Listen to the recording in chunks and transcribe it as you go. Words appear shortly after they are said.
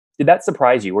Did that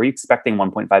surprise you? Were you expecting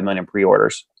 1.5 million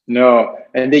pre-orders? No,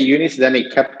 and the units then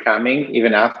it kept coming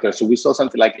even after. So we saw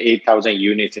something like 8,000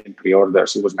 units in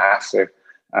pre-orders. It was massive,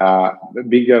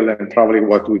 bigger than probably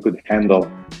what we could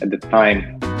handle at the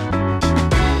time.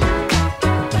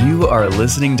 You are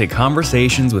listening to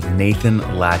Conversations with Nathan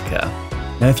Latka.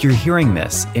 Now, if you're hearing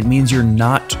this, it means you're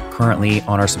not currently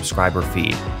on our subscriber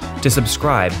feed. To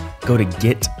subscribe, go to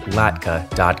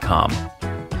getlatka.com.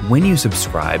 When you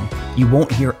subscribe, you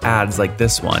won't hear ads like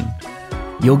this one.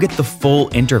 You'll get the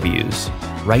full interviews.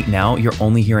 Right now, you're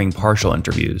only hearing partial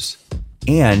interviews.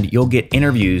 And you'll get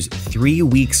interviews 3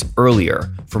 weeks earlier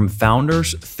from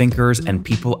founders, thinkers, and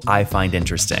people I find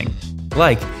interesting.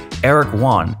 Like Eric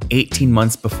Yuan, 18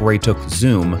 months before he took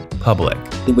Zoom public.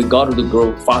 We got to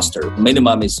grow faster.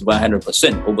 Minimum is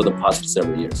 100% over the past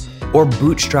several years. Or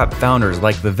bootstrap founders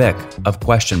like Vivek of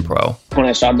Question Pro. When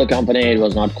I started the company, it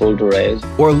was not cool to raise.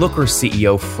 Or Looker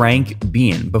CEO Frank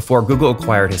Bean before Google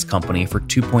acquired his company for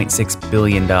 $2.6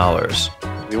 billion.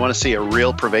 We want to see a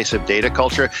real pervasive data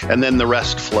culture, and then the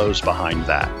rest flows behind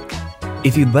that.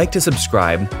 If you'd like to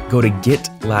subscribe, go to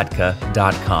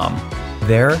getlatka.com.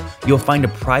 There, you'll find a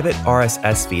private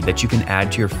RSS feed that you can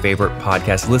add to your favorite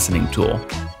podcast listening tool,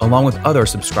 along with other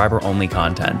subscriber-only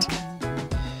content.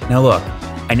 Now look,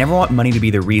 I never want money to be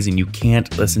the reason you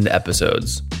can't listen to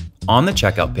episodes. On the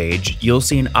checkout page, you'll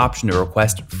see an option to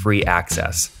request free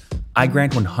access. I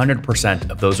grant 100%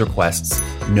 of those requests,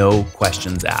 no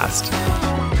questions asked.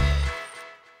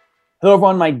 Hello,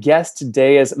 everyone. My guest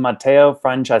today is Matteo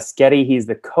Franceschetti. He's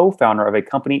the co-founder of a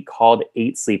company called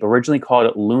 8 Sleep, originally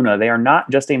called Luna. They are not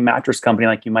just a mattress company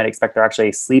like you might expect. They're actually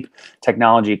a sleep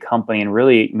technology company and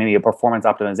really maybe a performance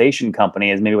optimization company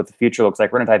is maybe what the future looks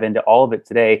like. We're going to dive into all of it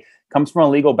today. Comes from a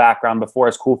legal background before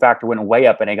his cool factor went way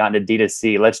up and he got into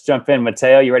D2C. Let's jump in.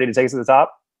 Matteo, you ready to take us to the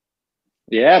top?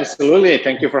 Yeah, absolutely.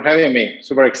 Thank you for having me.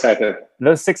 Super excited.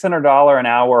 Those $600 an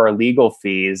hour legal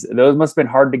fees, those must have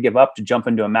been hard to give up to jump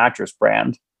into a mattress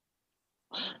brand.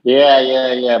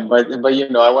 Yeah. But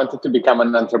I wanted to become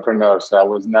an entrepreneur, so I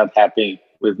was not happy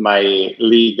with my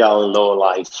legal law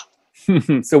life.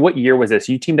 So what year was this?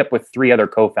 You teamed up with 3 other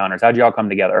co-founders. How'd you all come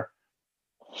together?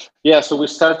 Yeah, so we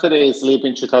started 8 Sleep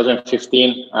in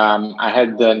 2015.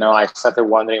 I started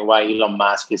wondering why Elon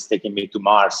Musk is taking me to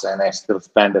Mars, and I still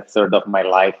spend a third of my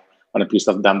life on a piece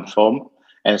of dumb foam.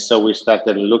 And so we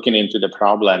started looking into the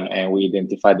problem, and we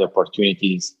identified the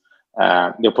opportunity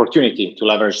to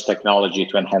leverage technology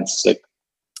to enhance sleep.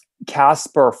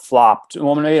 Casper flopped.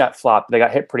 Well, maybe not flopped. They got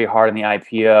hit pretty hard in the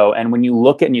IPO. And when you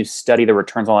look at and you study the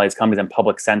returns on all these companies and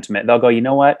public sentiment, they'll go, you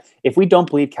know what? If we don't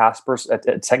believe Casper's a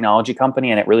technology company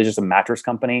and it really is just a mattress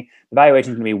company, the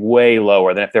valuation is going to be way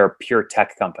lower than if they're a pure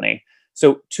tech company.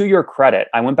 So to your credit,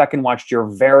 I went back and watched your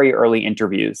very early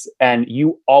interviews, and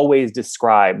you always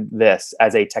describe this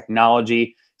as a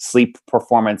technology sleep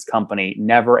performance company,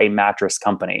 never a mattress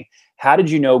company. How did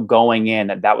you know going in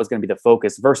that that was going to be the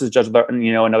focus versus just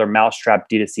another mousetrap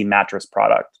D2C mattress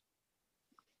product?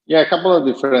 Yeah, a couple of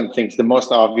different things. The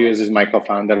most obvious is my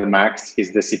co-founder, Max.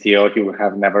 He's the CTO. He would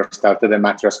have never started a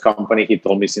mattress company. He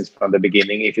told me since from the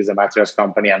beginning, if it's a mattress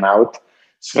company, I'm out.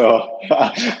 So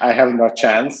I have no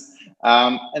chance.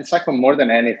 And second, more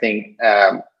than anything,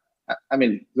 there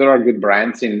are good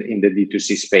brands in the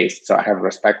D2C space, so I have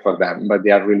respect for them, but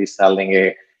they are really selling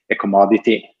a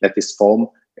commodity that is foam.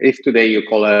 If today you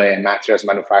call a mattress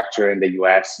manufacturer in the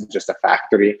US just a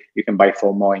factory, you can buy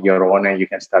foam on your own and you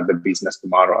can start the business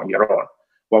tomorrow on your own.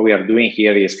 What we are doing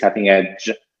here is cutting edge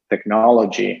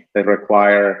technology that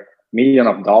require millions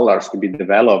of dollars to be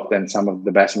developed and some of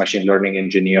the best machine learning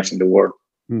engineers in the world.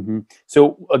 Mm-hmm.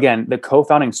 So again, the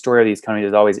co-founding story of these companies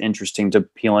is always interesting to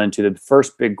peel into. The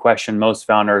first big question most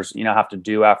founders, have to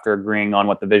do after agreeing on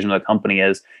what the vision of the company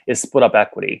is split up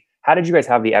equity. How did you guys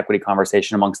have the equity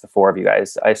conversation amongst the 4 of you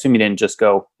guys? I assume you didn't just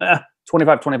go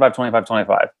 25, 25, 25,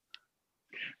 25.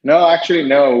 No, actually,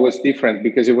 no, it was different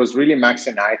because it was really Max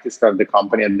and I to start the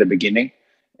company at the beginning.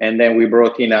 And then we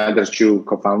brought in other 2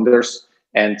 co-founders.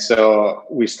 And so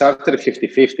we started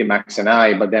 50-50, Max and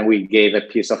I, but then we gave a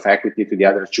piece of equity to the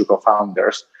other 2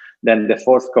 co-founders. Then the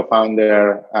 4th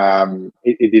co-founder,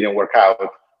 it didn't work out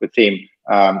with him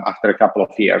after a couple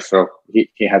of years. So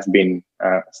he has been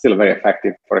still very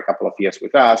effective for a couple of years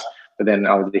with us, but then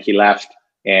he left,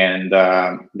 and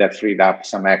that freed up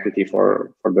some equity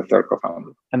for the 3rd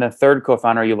co-founder. And the 3rd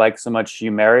co-founder you like so much,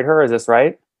 you married her, is this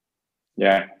right?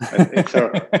 Yeah, it's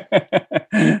her.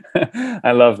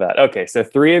 I love that. Okay, so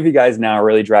 3 of you guys now are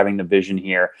really driving the vision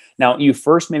here. Now, you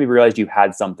first maybe realized you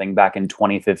had something back in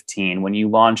 2015 when you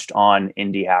launched on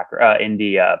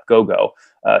Indiegogo.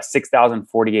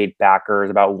 6,048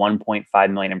 backers, about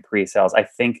 1.5 million in pre-sales. I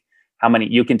think how many,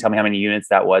 you can tell me how many units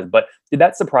that was, but did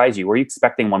that surprise you? Were you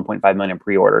expecting 1.5 million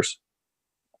pre-orders?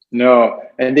 No,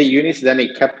 and the units then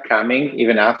it kept coming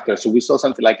even after. So we saw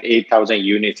something like 8,000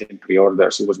 units in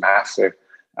pre-orders. It was massive,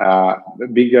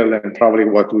 bigger than probably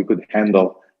what we could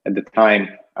handle at the time.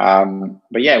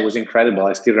 But yeah, it was incredible.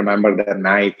 I still remember that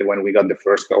night when we got the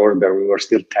first order, we were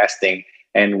still testing,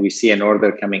 and we see an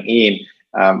order coming in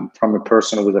from a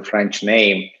person with a French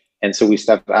name. And so we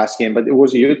started asking, but it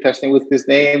was you testing with this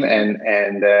name? And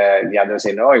the others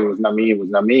say, no, it was not me.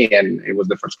 And it was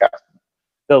the first customer.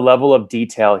 The level of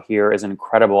detail here is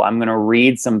incredible. I'm going to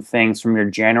read some things from your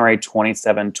January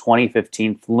 27,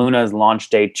 2015 Luna's launch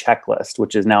day checklist,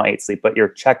 which is now 8 Sleep, but your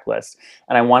checklist.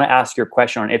 And I want to ask your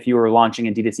question on if you were launching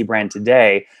a D2C brand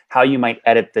today, how you might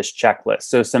edit this checklist.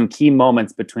 So some key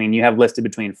moments you have listed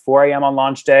between 4 a.m. on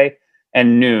launch day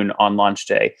and noon on launch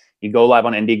day. You go live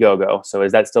on Indiegogo. So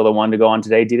is that still the one to go on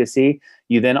today, D2C?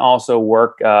 You then also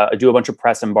do a bunch of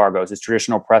press embargoes. Is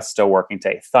traditional press still working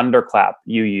today? Thunderclap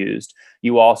you used.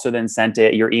 You also then sent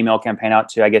your email campaign out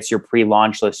to, I guess, your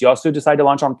pre-launch list. You also decided to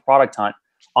launch on Product Hunt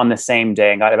on the same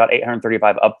day and got about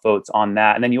 835 upvotes on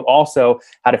that. And then you also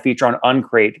had a feature on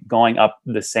Uncrate going up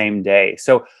the same day.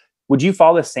 So would you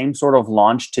follow the same sort of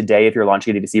launch today if you're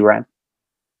launching a D2C brand?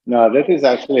 No, that is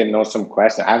actually an awesome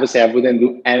question. I would say I wouldn't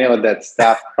do any of that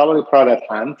stuff. Probably Product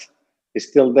Hunt is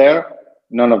still there.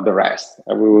 None of the rest.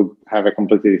 We would have a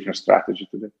completely different strategy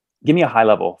to do. Give me a high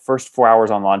level. First 4 hours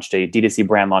on launch day, D2C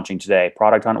brand launching today.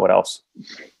 Product Hunt, what else?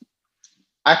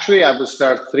 Actually, I would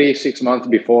start 3-6 months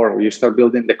before. You start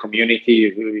building the community,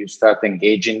 you start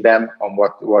engaging them on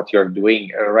what you're doing.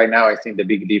 Right now, I think the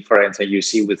big difference that you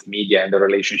see with media and the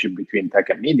relationship between tech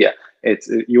and media, it's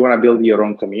you want to build your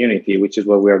own community, which is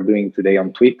what we are doing today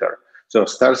on Twitter. So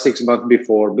start 6 months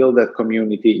before, build that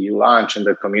community, you launch, and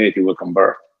that community will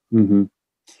convert. Mm-hmm.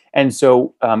 And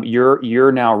so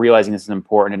you're now realizing this is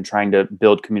important and trying to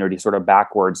build community sort of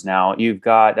backwards now. You've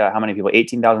got how many people?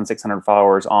 18,600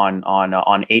 followers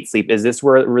on 8 Sleep. Is this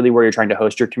where you're trying to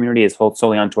host your community? Is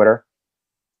solely on Twitter?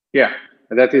 Yeah,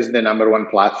 that is the number one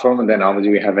platform. And then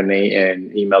obviously we have an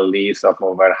email list of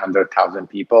over 100,000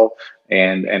 people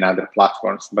and other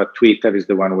platforms. But Twitter is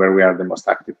the one where we are the most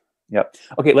active. Yep.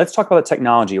 Okay, let's talk about the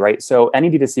technology, right? So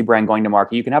any D2C brand going to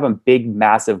market, you can have a big,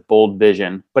 massive, bold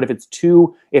vision, but if it's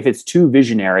too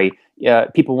visionary,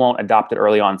 people won't adopt it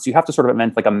early on. So you have to sort of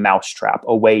invent like a mousetrap,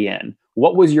 a way in.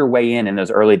 What was your way in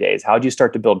those early days? How did you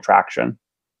start to build traction?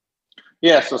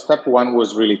 Yeah, so step one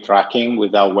was really tracking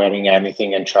without wearing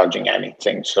anything and charging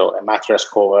anything. So a mattress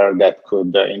cover that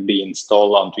could be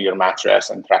installed onto your mattress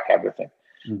and track everything.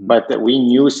 Mm-hmm. But we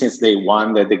knew since day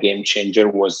one that the game changer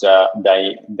was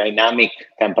dynamic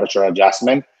temperature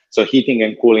adjustment. So heating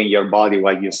and cooling your body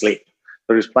while you sleep.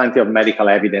 There is plenty of medical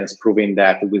evidence proving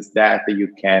that with that you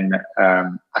can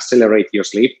accelerate your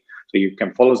sleep. So you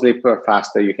can fall asleep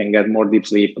faster, you can get more deep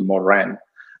sleep and more REM.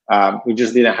 We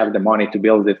just didn't have the money to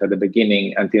build it at the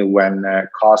beginning until when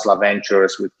Khosla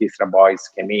Ventures with Keith Rabois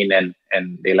came in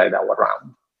and they led our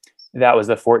round. That was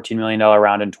the $14 million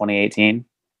round in 2018?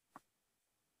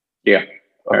 Yeah.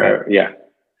 Okay. Yeah.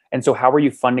 And so how were you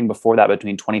funding before that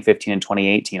between 2015 and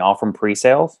 2018? All from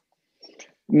pre-sales?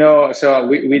 No. So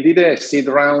we did a seed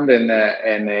round and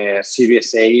a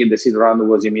Series A. The seed round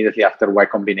was immediately after Y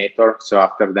Combinator. So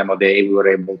after Demo Day, we were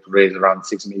able to raise around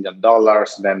 $6 million.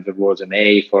 Then there was an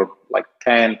A for like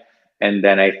 10. And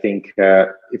then I think,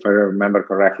 if I remember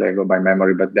correctly, I go by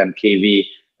memory, but then KV,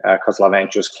 Khosla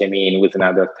Ventures came in with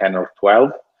another 10 or 12.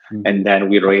 Mm-hmm. And then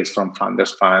we raised from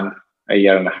Founders Fund a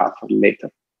year and a half later.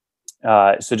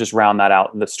 So just round that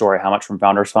out, the story, how much from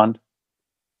Founders Fund?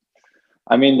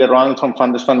 I mean, the round from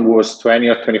Founders Fund was 20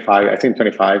 or 25, I think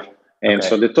 25. And okay.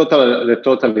 So the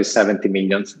total is 70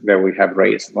 million that we have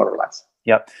raised, more or less.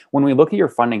 Yep. When we look at your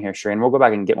funding history, and we'll go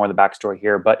back and get more of the backstory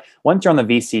here, but once you're on the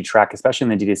VC track,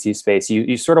 especially in the D2C space,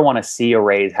 you sort of want to see a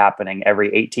raise happening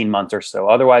every 18 months or so.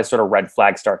 Otherwise, sort of red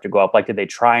flags start to go up. Like, did they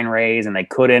try and raise and they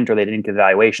couldn't, or they didn't get the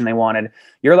valuation they wanted?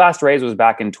 Your last raise was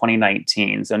back in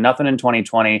 2019. So nothing in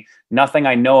 2020, nothing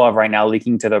I know of right now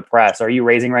leaking to the press. Are you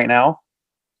raising right now?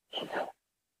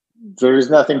 There is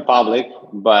nothing public,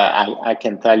 but I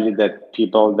can tell you that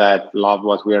people that love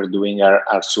what we are doing are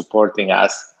supporting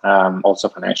us, also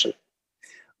financially.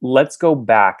 Let's go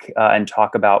back and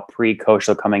talk about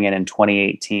pre-Khosla coming in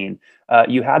 2018.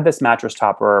 You had this mattress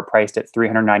topper priced at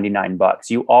 $399.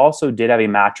 You also did have a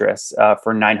mattress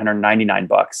for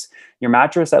 $999. Your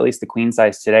mattress, at least the queen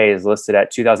size today, is listed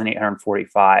at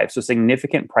 $2,845. So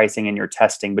significant pricing in your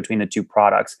testing between the two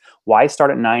products. Why start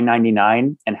at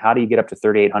 $999, and how do you get up to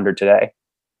 $3,800 today?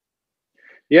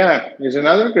 Yeah, it's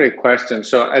another great question.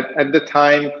 So at the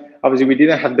time, obviously we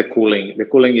didn't have the cooling. The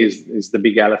cooling is the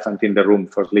big elephant in the room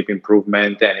for sleep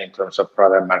improvement and in terms of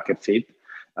product market fit.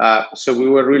 So we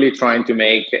were really trying to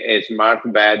make a smart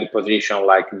bed position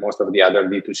like most of the other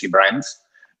D2C brands.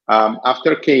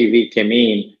 After KV came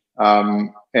in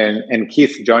and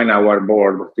Keith joined our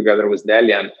board together with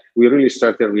Delian, we really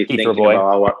started rethinking about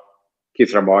our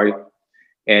Keith Raboy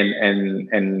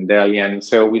and Delian.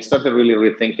 So we started really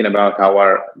rethinking about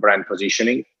our brand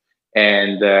positioning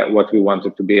and what we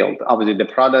wanted to build. Obviously, the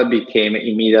product became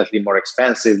immediately more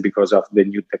expensive because of the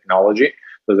new technology.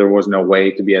 So there was no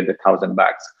way to be at the $1,000.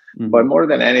 Mm-hmm. But more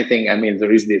than anything, I mean,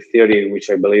 there is this theory, which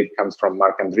I believe comes from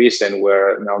Mark Andreessen,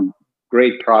 where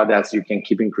great products, you can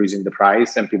keep increasing the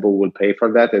price and people will pay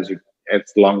for that as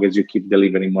long as you keep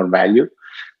delivering more value.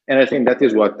 And I think that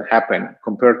is what happened.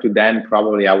 Compared to then,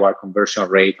 probably our conversion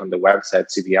rate on the website,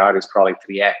 CVR, is probably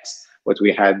 3x what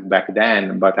we had back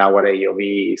then, but our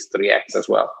AOV is 3x as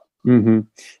well. Mm-hmm.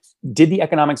 Did the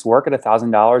economics work at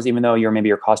 $1,000, even though maybe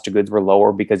your cost of goods were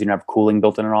lower because you didn't have cooling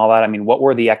built in and all that? I mean, what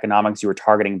were the economics you were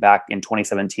targeting back in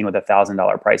 2017 with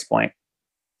 $1,000 price point?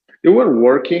 They were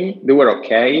working. They were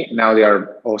okay. Now they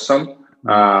are awesome.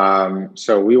 Mm-hmm.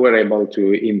 So we were able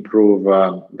to improve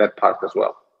that part as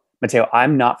well. Matteo,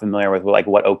 I'm not familiar with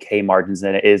what okay margins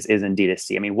is in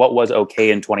D2C. I mean, what was okay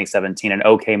in 2017, an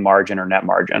okay margin or net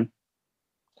margin?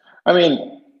 I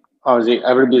mean, obviously,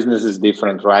 every business is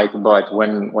different, right? But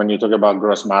when you talk about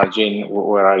gross margin,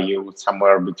 where are you?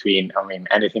 Somewhere between,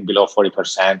 anything below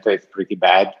 40% is pretty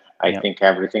bad. I think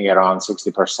everything around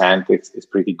 60% is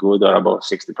pretty good, or above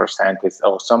 60% is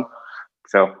awesome.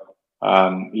 So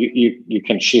you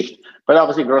can shift. But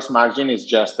obviously, gross margin is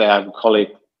just, I would call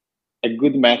it a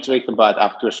good metric, but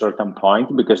up to a certain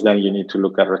point, because then you need to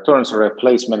look at returns,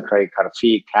 replacement, credit card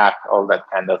fee, CAC, all that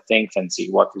kind of things, and see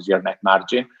what is your net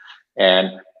margin.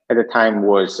 And at the time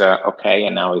was okay,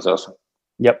 and now is awesome.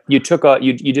 Yep, you took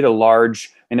you did a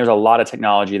large, and there's a lot of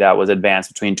technology that was advanced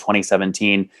between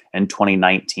 2017 and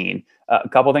 2019. A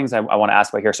couple of things I want to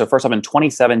ask about here. So first off, in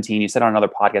 2017, you said on another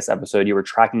podcast episode you were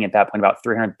tracking at that point about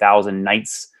 300,000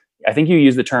 nights. I think you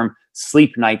used the term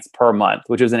sleep nights per month,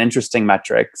 which is an interesting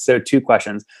metric. So two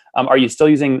questions: Are you still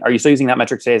using that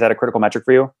metric today? Is that a critical metric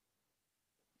for you?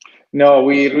 No,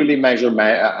 we really measure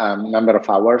number of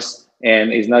hours.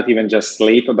 And it's not even just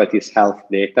sleep, but it's health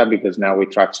data, because now we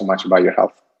track so much about your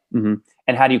health. Mm-hmm.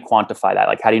 And how do you quantify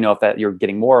that? How do you know if that you're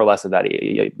getting more or less of that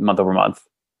month over month?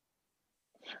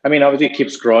 Obviously it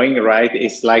keeps growing, right?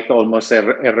 It's like almost a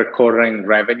recurring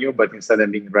revenue, but instead of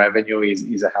being revenue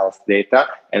is a health data.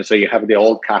 And so you have the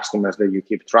old customers that you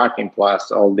keep tracking,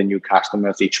 plus all the new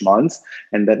customers each month.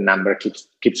 And that number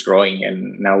keeps growing.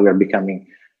 And now we are becoming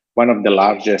one of the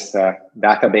largest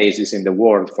databases in the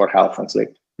world for health and sleep.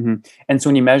 Mm-hmm. And so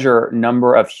when you measure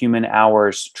number of human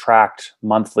hours tracked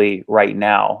monthly right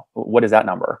now, what is that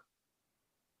number?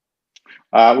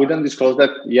 We don't disclose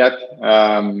that yet.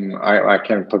 I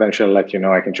can potentially let you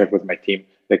know. I can check with my team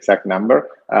the exact number.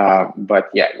 But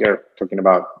yeah, you're talking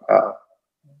about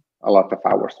a lot of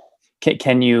hours.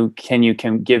 Can you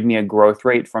give me a growth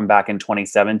rate from back in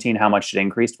 2017? How much it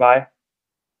increased by?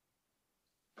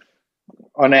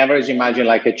 On average, imagine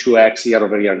like a 2x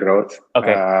year-over-year growth.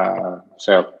 Okay.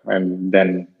 And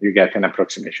then you get an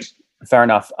approximation. Fair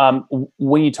enough.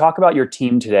 When you talk about your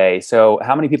team today, so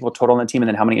how many people total on the team, and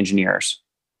then how many engineers?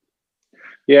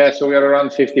 Yeah, so we are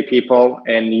around 50 people.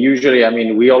 And usually,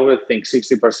 we always think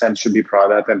 60% should be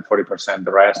product and 40%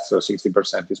 the rest. So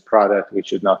 60% is product,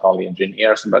 which is not only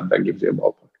engineers, but that gives you a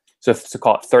ballpark. So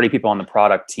call it 30 people on the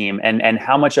product team. And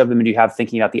how much of them do you have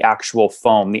thinking about the actual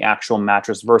foam, the actual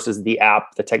mattress versus the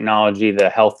app, the technology,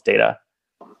 the health data?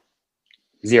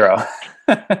 Zero.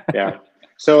 Yeah.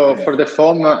 So for the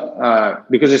foam,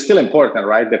 because it's still important,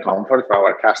 right? The comfort for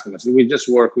our customers. We just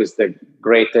work with the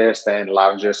greatest and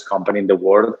largest company in the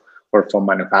world for foam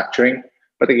manufacturing.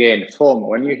 But again, foam,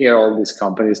 when you hear all these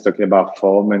companies talking about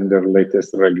foam and their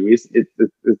latest release, it's a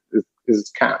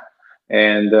scam.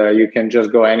 And you can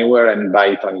just go anywhere and buy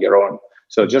it on your own.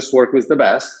 So just work with the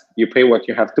best. You pay what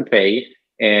you have to pay,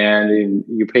 and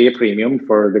you pay a premium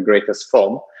for the greatest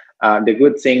foam. The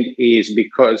good thing is,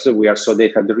 because we are so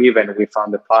data-driven, we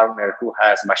found a partner who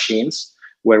has machines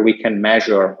where we can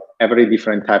measure every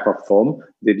different type of foam,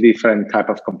 the different type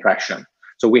of compression.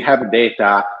 So we have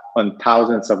data on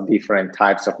thousands of different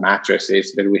types of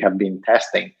mattresses that we have been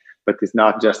testing. But it's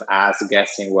not just us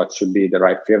guessing what should be the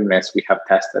right firmness. We have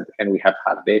tested and we have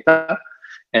hard data.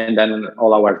 And then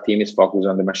all our team is focused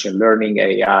on the machine learning,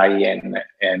 AI, and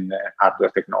and hardware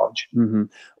technology. Mm-hmm.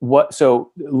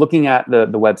 So looking at the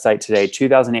website today,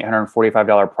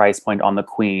 $2,845 price point on the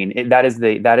Queen.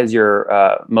 That's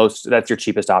your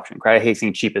cheapest option, right? I hate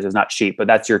saying cheapest, it's not cheap, but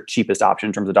that's your cheapest option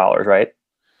in terms of dollars, right?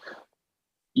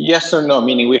 Yes or no,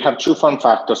 meaning we have two form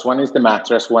factors. One is the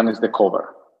mattress, one is the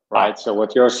cover, right? So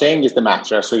what you're saying is the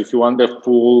mattress. So if you want the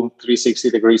full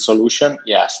 360-degree solution,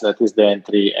 yes, that is the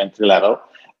entry level.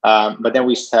 But then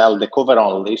we sell the cover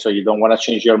only. So you don't want to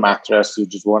change your mattress. You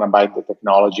just want to buy the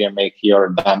technology and make your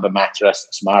damn mattress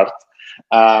smart.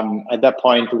 At that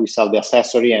point, we sell the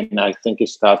accessory, and I think it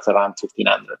starts around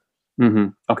 $1,500. Mm-hmm.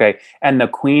 Okay. And the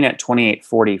Queen at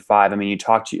 $2,845, I mean, you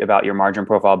talked about your margin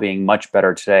profile being much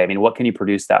better today. I mean, what can you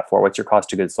produce that for? What's your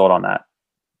cost of goods sold on that?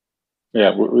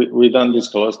 Yeah, we don't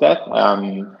disclose that.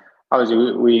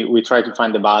 Obviously, we try to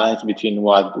find the balance between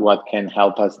what can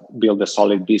help us build a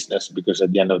solid business, because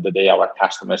at the end of the day, our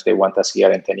customers, they want us here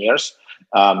in 10 years,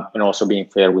 and also being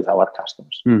fair with our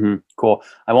customers. Mm-hmm. Cool.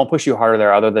 I won't push you harder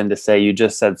there other than to say you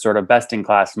just said sort of best in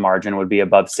class margin would be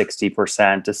above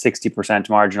 60%. A 60%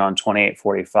 margin on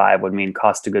 $2,845 would mean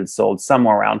cost of goods sold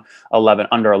somewhere around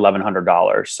under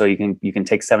 $1,100. So you can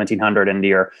take $1,700 into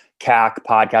your CAC,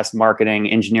 podcast marketing,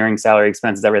 engineering, salary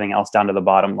expenses, everything else down to the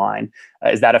bottom line.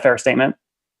 Is that a fair statement?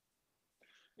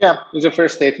 Yeah, it's a fair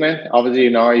statement. Obviously,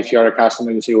 if you're a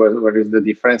customer, you see what is the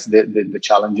difference. The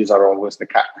challenges are always the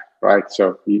CAC, right?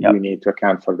 So you need to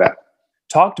account for that.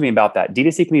 Talk to me about that.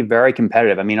 D2C can be very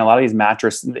competitive. I mean, a lot of these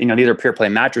mattress, these are pure play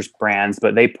mattress brands,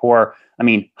 but they pour,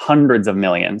 hundreds of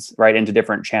millions, right, into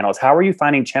different channels. How are you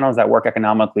finding channels that work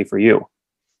economically for you?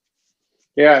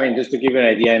 Yeah, just to give you an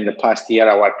idea, in the past year,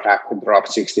 our CAC dropped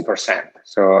 60%.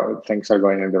 So things are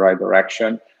going in the right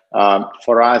direction.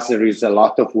 For us, there is a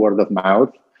lot of word of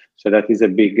mouth. So that is a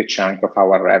big chunk of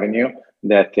our revenue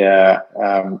that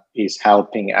is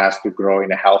helping us to grow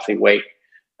in a healthy way.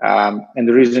 And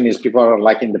the reason is people are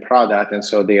liking the product, and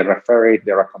so they refer it,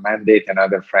 they recommend it, and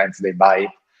other friends, they buy it.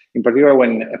 In particular,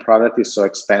 when a product is so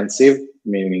expensive,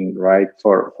 meaning, right,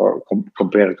 for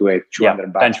compared to a $200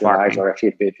 device or a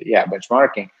Fitbit,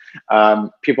 benchmarking,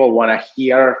 people want to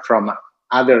hear from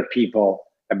other people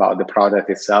about the product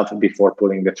itself before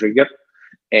pulling the trigger.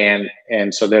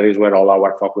 And so that is where all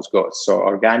our focus goes. So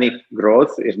organic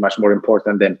growth is much more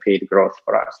important than paid growth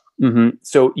for us. Mm-hmm.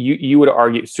 So you would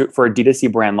argue, for a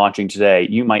D2C brand launching today,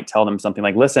 you might tell them something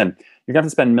like, listen, you're going to have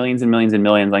to spend millions and millions and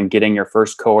millions on getting your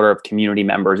first cohort of community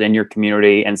members in your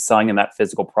community and selling them that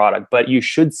physical product. But you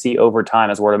should see over time,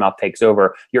 as word of mouth takes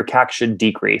over, your CAC should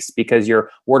decrease, because your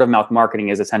word of mouth marketing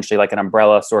is essentially like an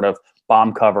umbrella sort of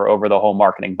bomb cover over the whole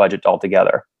marketing budget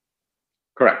altogether.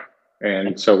 Correct.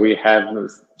 And so we have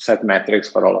set metrics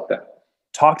for all of that.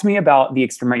 Talk to me about the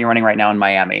experiment you're running right now in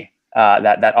Miami,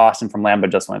 that Austin from Lambda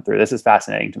just went through. This is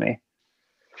fascinating to me.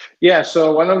 Yeah.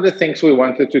 So one of the things we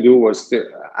wanted to do was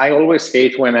I always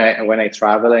hate when I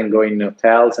travel and go in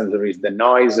hotels and there is the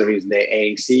noise, there is the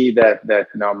AC that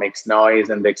makes noise,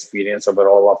 and the experience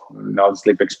overall of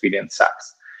sleep experience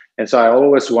sucks. And so I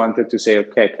always wanted to say,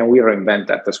 okay, can we reinvent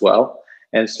that as well?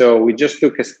 And so we just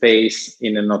took a space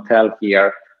in an hotel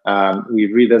here. We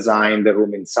redesigned the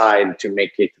room inside to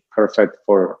make it perfect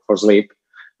for sleep.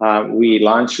 We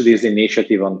launched this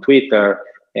initiative on Twitter,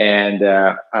 and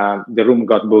the room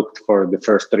got booked for the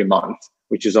first 3 months,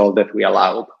 which is all that we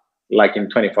allowed, like in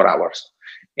 24 hours.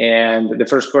 And the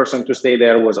first person to stay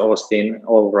there was Austin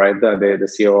Allred, the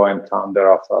CEO and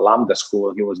founder of Lambda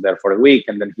School. He was there for a week,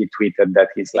 and then he tweeted that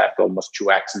he's left almost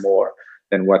 2x more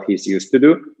than what he's used to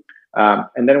do.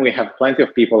 And then we have plenty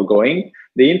of people going.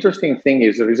 The interesting thing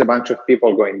is there is a bunch of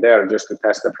people going there just to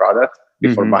test the product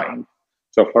before buying.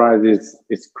 So for us,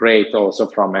 it's great also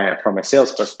from a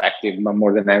sales perspective, but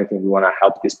more than anything, we want to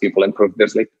help these people improve their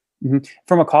sleep. Mm-hmm.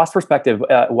 From a cost perspective,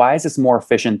 why is this more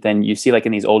efficient than you see like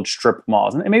in these old strip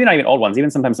malls? And maybe not even old ones,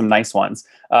 even sometimes some nice ones,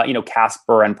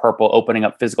 Casper and Purple opening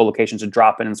up physical locations to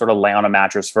drop in and sort of lay on a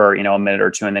mattress for, a minute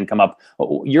or two and then come up.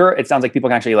 It sounds like people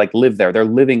can actually like live there. They're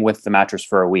living with the mattress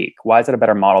for a week. Why is it a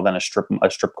better model than a strip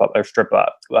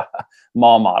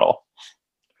mall model?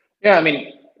 Yeah,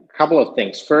 a couple of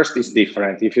things. First, it's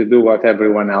different. If you do what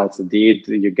everyone else did,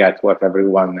 you get what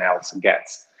everyone else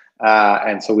gets.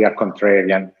 And so we are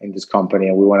contrarian in this company,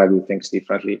 and we want to do things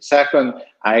differently. Second,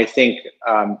 I think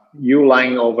you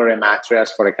lying over a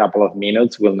mattress for a couple of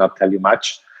minutes will not tell you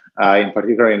much, in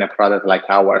particular in a product like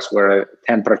ours, where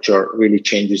temperature really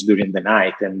changes during the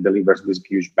night and delivers this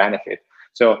huge benefit.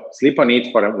 So sleep on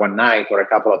it for one night or a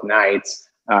couple of nights,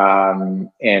 and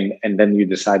then you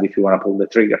decide if you want to pull the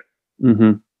trigger.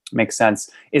 Mm-hmm. Makes sense.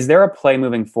 Is there a play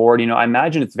moving forward? I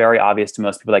imagine it's very obvious to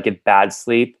most people that get bad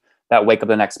sleep, that wake up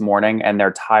the next morning and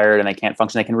they're tired and they can't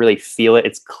function. They can really feel it.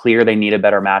 It's clear they need a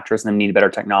better mattress and they need better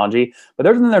technology. But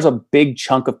there's a big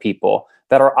chunk of people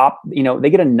that are they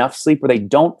get enough sleep where they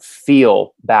don't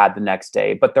feel bad the next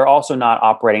day, but they're also not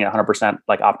operating at 100%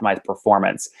 like optimized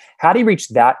performance. How do you reach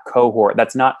that cohort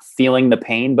that's not feeling the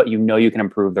pain, but you can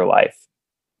improve their life?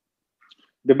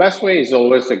 The best way is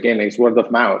always, again, is word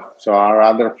of mouth. So our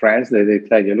other friends, they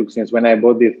tell you, look, since when I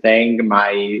bought the thing,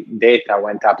 my data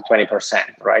went up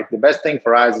 20%, right? The best thing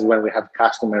for us is when we have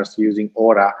customers using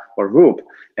Oura or Whoop,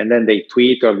 and then they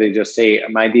tweet or they just say,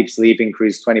 my deep sleep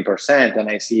increased 20%, and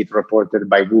I see it reported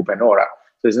by Whoop and Oura.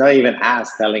 So it's not even us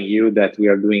telling you that we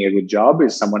are doing a good job,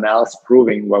 it's someone else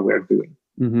proving what we're doing.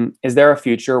 Mm-hmm. Is there a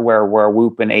future where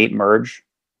Whoop and 8 merge?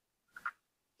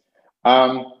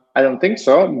 I don't think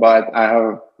so, but I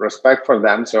have respect for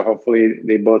them. So hopefully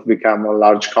they both become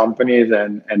large companies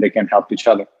and they can help each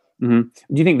other. Mm-hmm.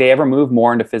 Do you think they ever move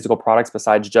more into physical products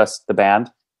besides just the band?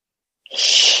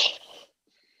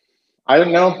 I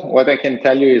don't know. What I can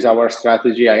tell you is our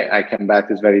strategy, I can bet,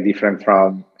 is very different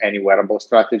from any wearable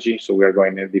strategy. So we're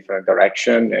going in a different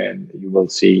direction, and you will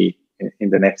see in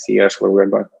the next years where we're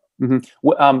going.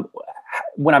 Mm-hmm.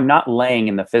 When I'm not laying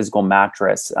in the physical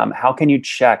mattress, how can you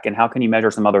check and how can you measure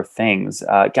some other things?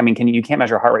 You can't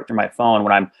measure heart rate through my phone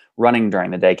when I'm running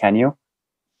during the day, can you?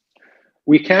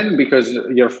 We can, because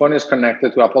your phone is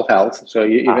connected to Apple Health. So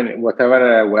even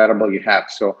whatever wearable you have.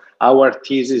 So our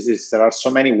thesis is there are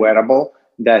so many wearable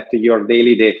that your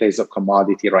daily data is a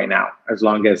commodity right now, as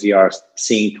long as you are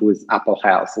synced with Apple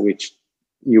Health, which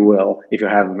you will if you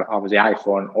have obviously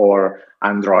iPhone or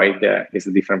Android is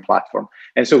a different platform.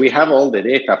 And so we have all the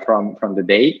data from the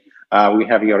day. We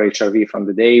have your HRV from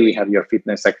the day. We have your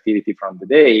fitness activity from the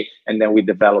day. And then we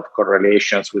develop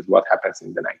correlations with what happens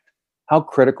in the night. How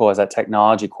critical is that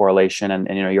technology correlation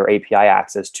and your API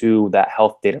access to that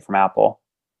health data from Apple?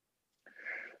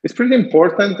 It's pretty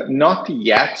important. Not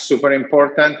yet super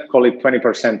important. Call it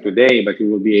 20% today, but it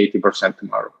will be 80%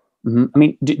 tomorrow. Mm-hmm. I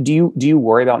mean, do you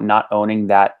worry about not owning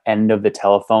that end of the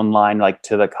telephone line, like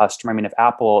to the customer? I mean, if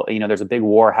Apple, there's a big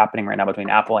war happening right now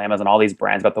between Apple, Amazon, all these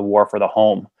brands about the war for the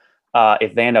home.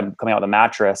 If they end up coming out with a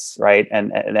mattress, right,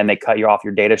 and then they cut you off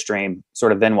your data stream,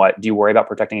 sort of, then what? Do you worry about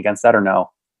protecting against that or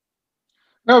no?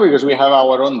 No, because we have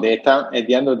our own data. At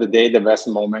the end of the day, the best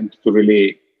moment to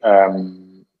really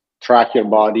track your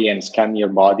body and scan your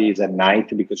body is at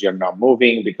night, because you're not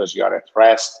moving, because you are at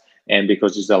rest, and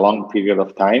because it's a long period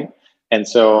of time. And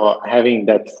so having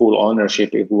that full ownership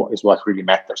is what really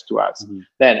matters to us. Mm-hmm.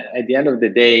 Then at the end of the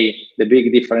day, the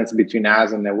big difference between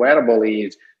us and the wearable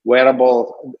is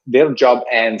their job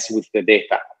ends with the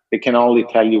data. They can only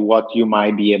tell you what you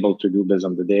might be able to do based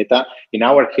on the data. In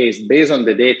our case, based on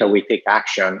the data, we take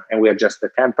action and we adjust the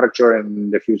temperature, and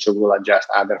in the future we'll adjust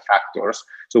other factors.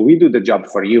 So we do the job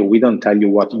for you. We don't tell you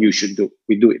what you should do.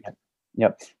 We do it.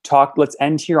 Yep. Let's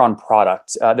end here on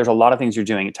product. There's a lot of things you're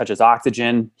doing. It touches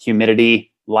oxygen,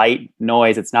 humidity, light,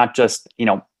 noise. It's not just,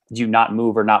 do you not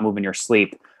move or not move in your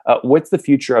sleep? What's the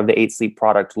future of the 8 Sleep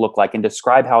product look like? And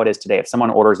describe how it is today. If someone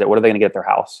orders it, what are they going to get at their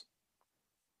house?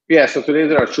 Yeah, so today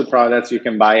there are 2 products. You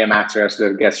can buy a mattress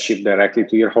that gets shipped directly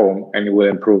to your home and it will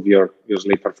improve your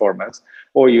sleep performance.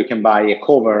 Or you can buy a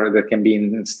cover that can be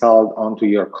installed onto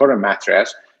your current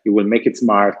mattress. It will make it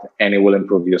smart and it will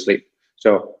improve your sleep.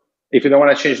 So if you don't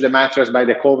want to change the mattress, buy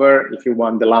the cover. If you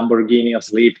want the Lamborghini of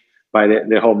sleep, buy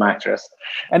the whole mattress.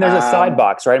 And there's a side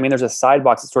box, right? I mean, there's a side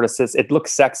box that sort of sits, it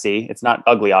looks sexy. It's not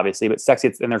ugly, obviously, but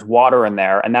sexy. And there's water in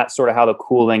there. And that's sort of how the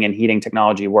cooling and heating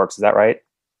technology works. Is that right?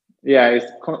 Yeah,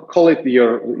 call it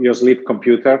your sleep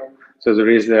computer. So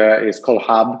it's called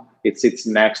Hub. It sits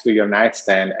next to your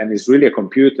nightstand, and it's really a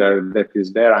computer that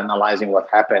is there analyzing what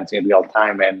happens in real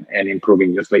time and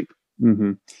improving your sleep.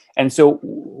 Mm-hmm. And so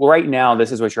right now,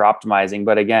 this is what you're optimizing.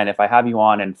 But again, if I have you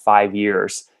on in 5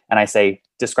 years and I say,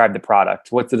 describe the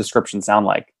product, what's the description sound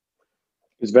like?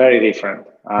 It's very different.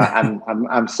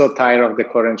 I'm so tired of the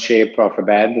current shape of a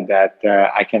bed that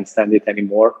I can't stand it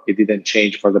anymore. It didn't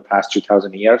change for the past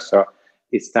 2,000 years. So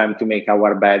it's time to make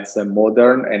our beds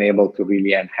modern and able to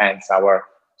really enhance our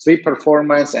sleep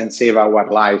performance and save our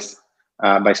lives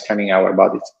by scanning our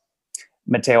bodies.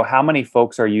 Matteo, how many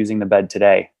folks are using the bed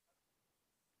today?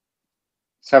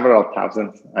 Several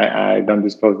thousand. I don't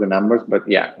disclose the numbers, but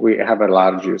yeah, we have a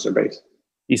large user base.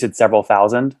 You said several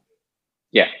thousand?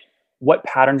 Yeah. What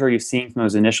patterns are you seeing from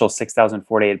those initial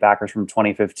 6,048 backers from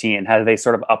 2015? Have they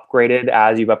sort of upgraded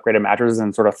as you've upgraded mattresses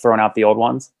and sort of thrown out the old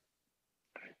ones?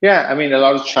 Yeah, I mean, a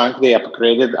large chunk they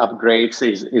upgraded. Upgrades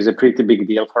is a pretty big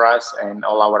deal for us, and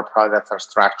all our products are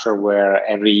structured where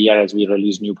every year as we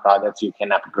release new products, you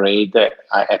can upgrade at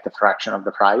a fraction of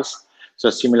the price. So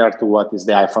similar to what is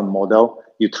the iPhone model,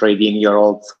 you trade in your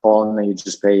old phone and you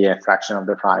just pay a fraction of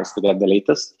the price to get the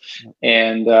latest.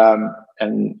 And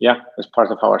yeah, it's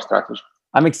part of our strategy.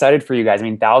 I'm excited for you guys. I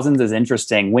mean, thousands is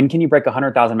interesting. When can you break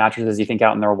 100,000 mattresses, you think,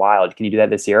 out in the wild? Can you do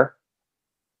that this year?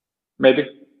 Maybe.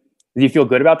 Do you feel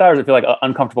good about that, or does it feel like an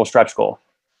uncomfortable stretch goal?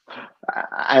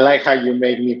 I like how you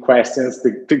make me questions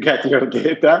to get your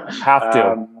data. Have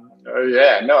to.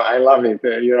 Yeah, no, I love it.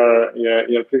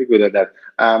 You're pretty good at that.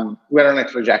 We're on a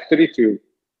trajectory to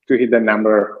hit the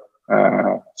number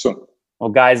soon. Well,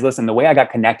 guys, listen, the way I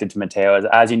got connected to Matteo is,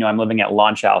 as you know, I'm living at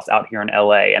Launch House out here in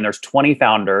LA, and there's 20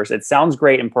 founders. It sounds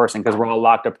great in person because we're all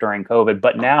locked up during COVID,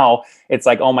 but now it's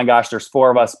like, oh my gosh, there's 4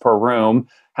 of us per room.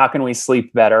 How can we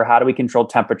sleep better? How do we control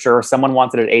temperature? Someone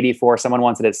wants it at 84, someone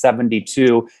wants it at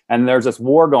 72, and there's this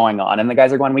war going on. And the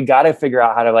guys are going, we got to figure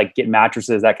out how to get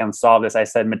mattresses that can solve this. I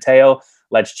said, Matteo,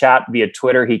 let's chat via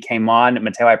Twitter. He came on.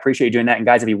 Matteo, I appreciate you doing that. And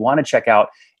guys, if you want to check out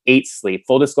 8 Sleep.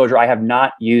 Full disclosure, I have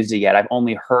not used it yet. I've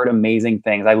only heard amazing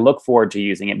things. I look forward to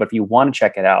using it. But if you want to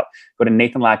check it out, go to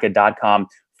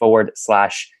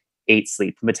nathanlatka.com/8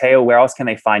 Sleep. Matteo, where else can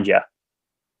they find you?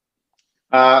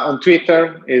 On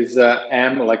Twitter is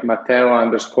M like Matteo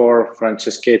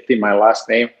 _Franceschetti, my last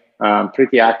name. I'm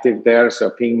pretty active there. So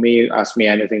ping me, ask me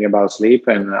anything about sleep,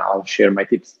 and I'll share my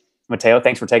tips. Matteo,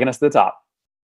 thanks for taking us to the top.